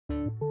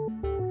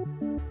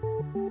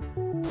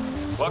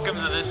Welcome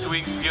to this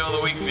week's Skill of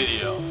the Week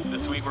video.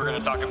 This week we're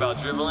going to talk about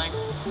dribbling,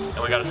 and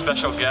we got a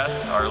special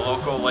guest, our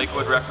local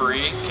Lakewood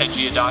referee,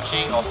 Kenji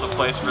also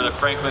plays for the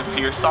Franklin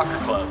Pierce Soccer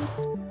Club.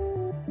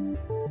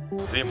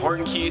 The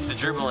important keys to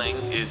dribbling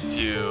is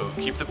to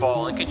keep the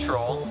ball in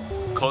control,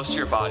 close to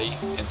your body,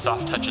 and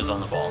soft touches on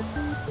the ball.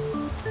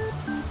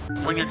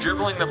 When you're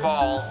dribbling the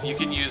ball, you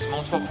can use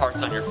multiple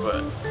parts on your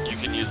foot. You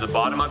can use the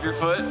bottom of your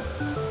foot,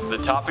 the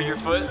top of your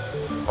foot,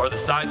 or the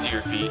sides of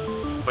your feet,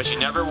 but you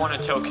never want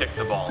to toe kick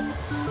the ball.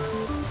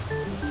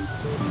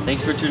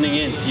 Thanks for tuning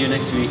in. See you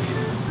next week.